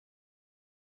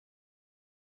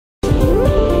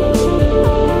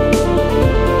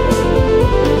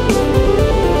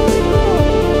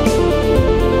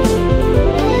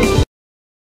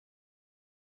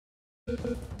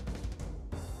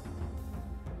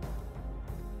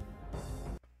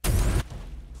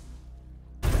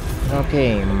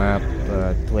Okay, map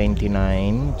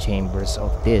 29 chambers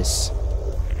of this.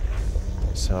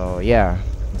 So yeah,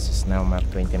 this is now map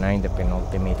 29, the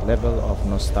penultimate level of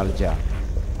nostalgia.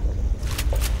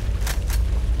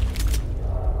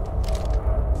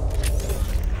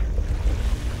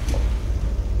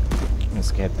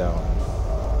 Let's get down.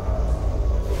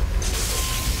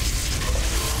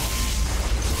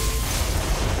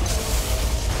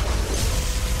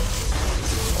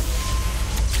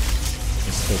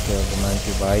 Let's take care of the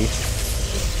monkey bite.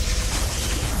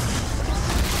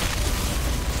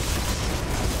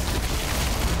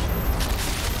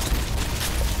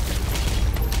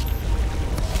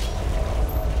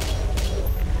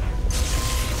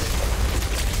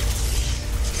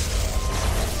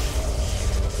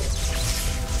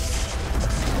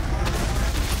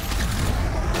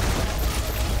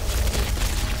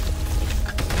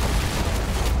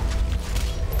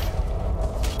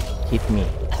 Hit me.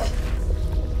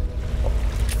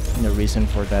 And the reason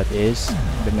for that is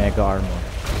the mega armor.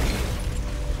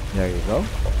 There you go.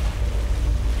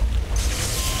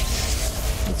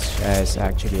 It's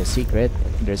actually a secret.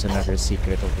 There's another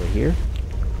secret over here.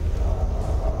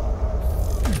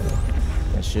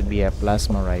 It should be a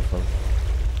plasma rifle.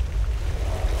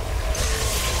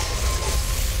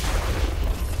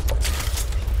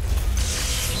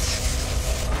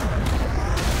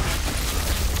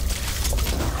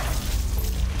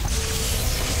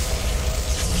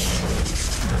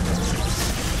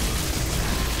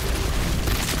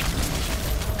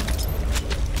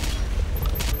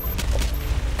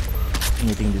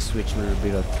 Hitting the switch will be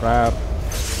a trap.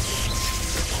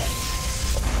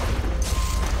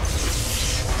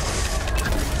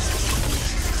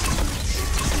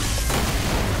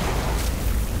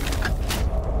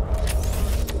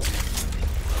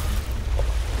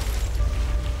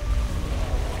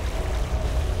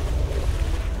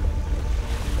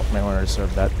 Might want to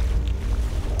reserve that.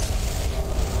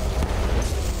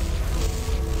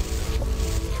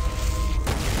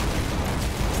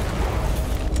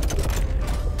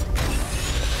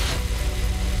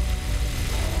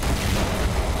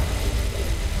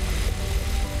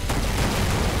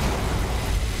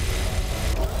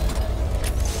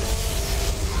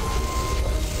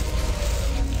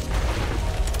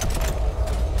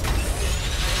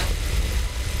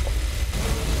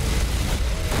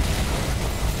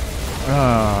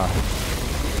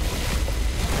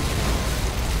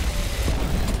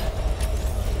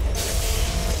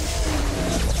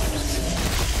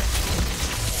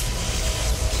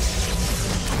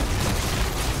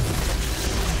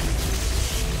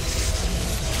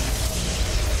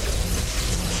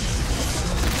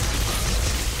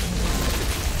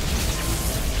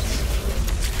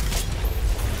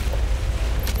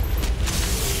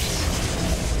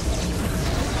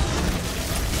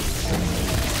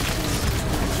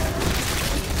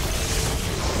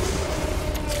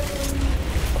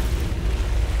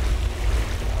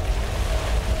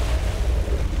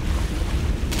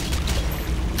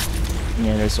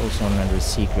 Yeah, there's also another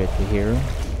secret here.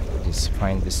 Just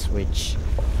find the switch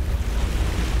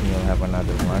and you'll have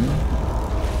another one.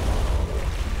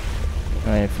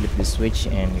 I flip the switch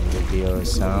and it will reveal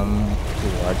some 2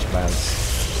 archviles.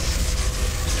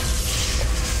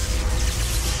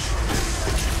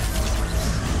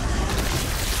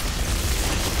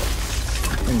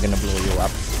 I'm gonna blow you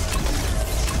up.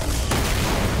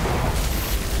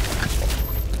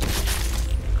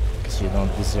 Because you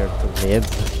don't deserve to live.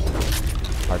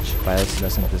 Archviles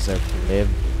doesn't deserve to live.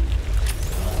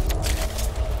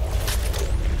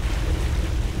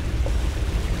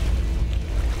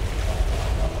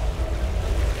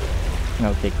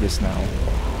 I'll take this now.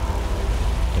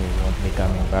 They won't be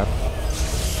coming back.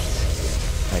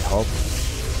 I hope.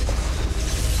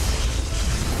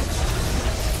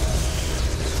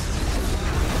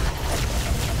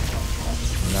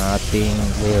 Nothing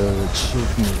will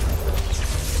shoot me.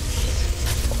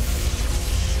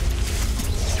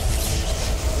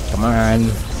 Come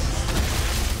on.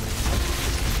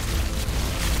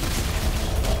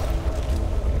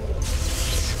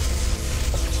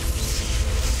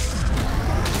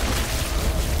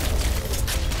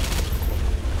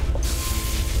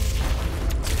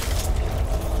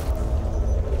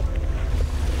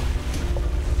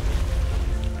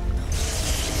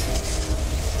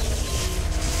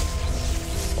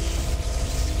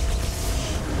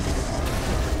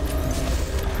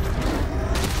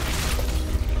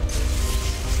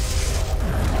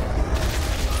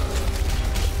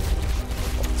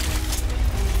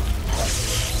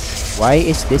 Why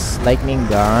is this lightning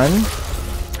gun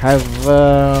have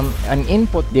an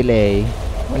input delay?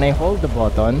 When I hold the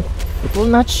button, it will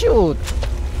not shoot.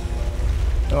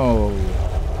 Oh.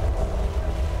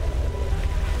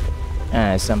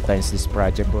 Sometimes this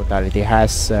project Brutality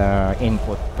has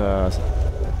input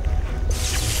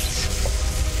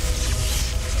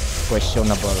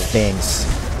questionable things.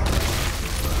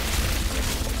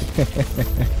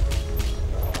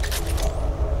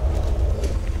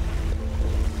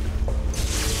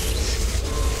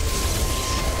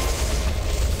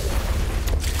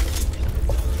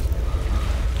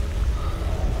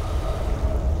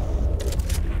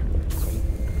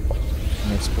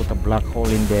 Let's put a black hole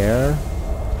in there.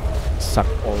 Suck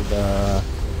all the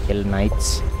kill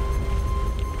knights.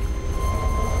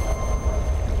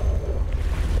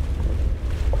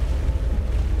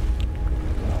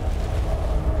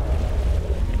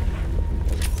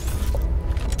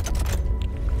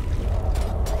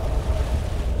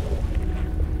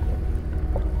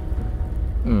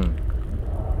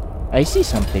 I see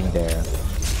something there.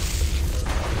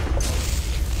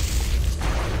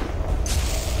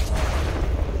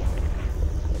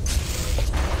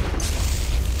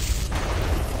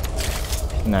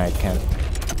 No, I can't.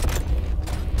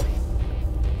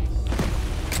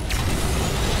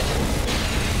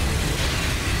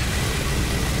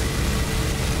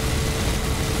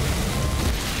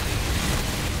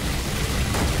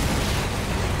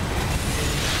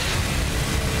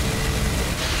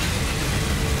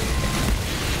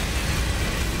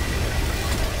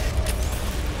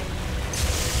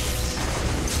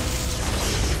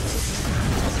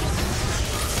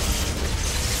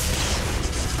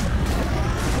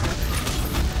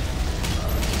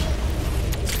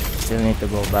 Still need to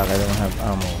go back, I don't have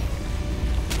ammo.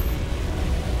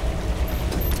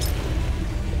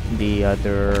 The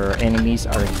other enemies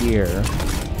are here.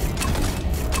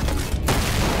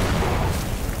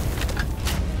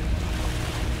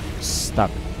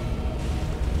 Stuck.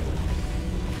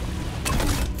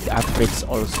 The upgrades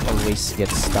also always get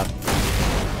stuck.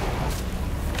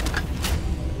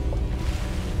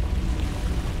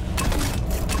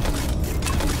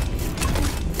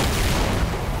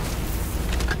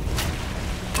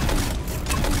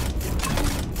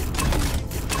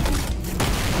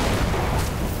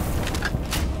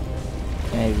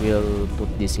 I will put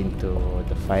this into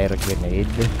the fire grenade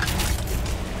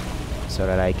so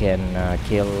that I can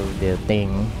kill the thing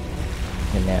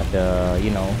and the you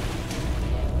know,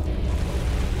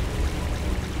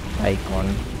 icon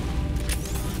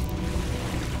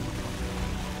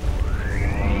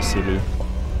easily.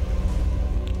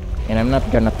 And I'm not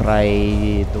gonna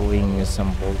try doing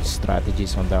some bold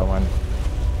strategies on that one.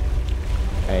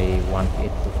 I want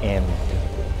it to end.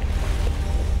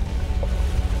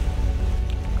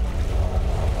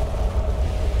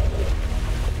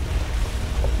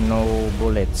 No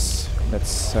bullets.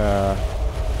 That's a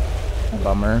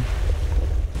bummer.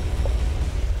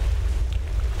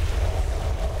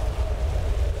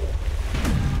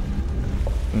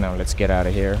 Now let's get out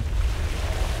of here.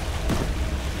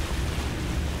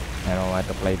 I don't want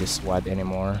to play this WAD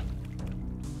anymore.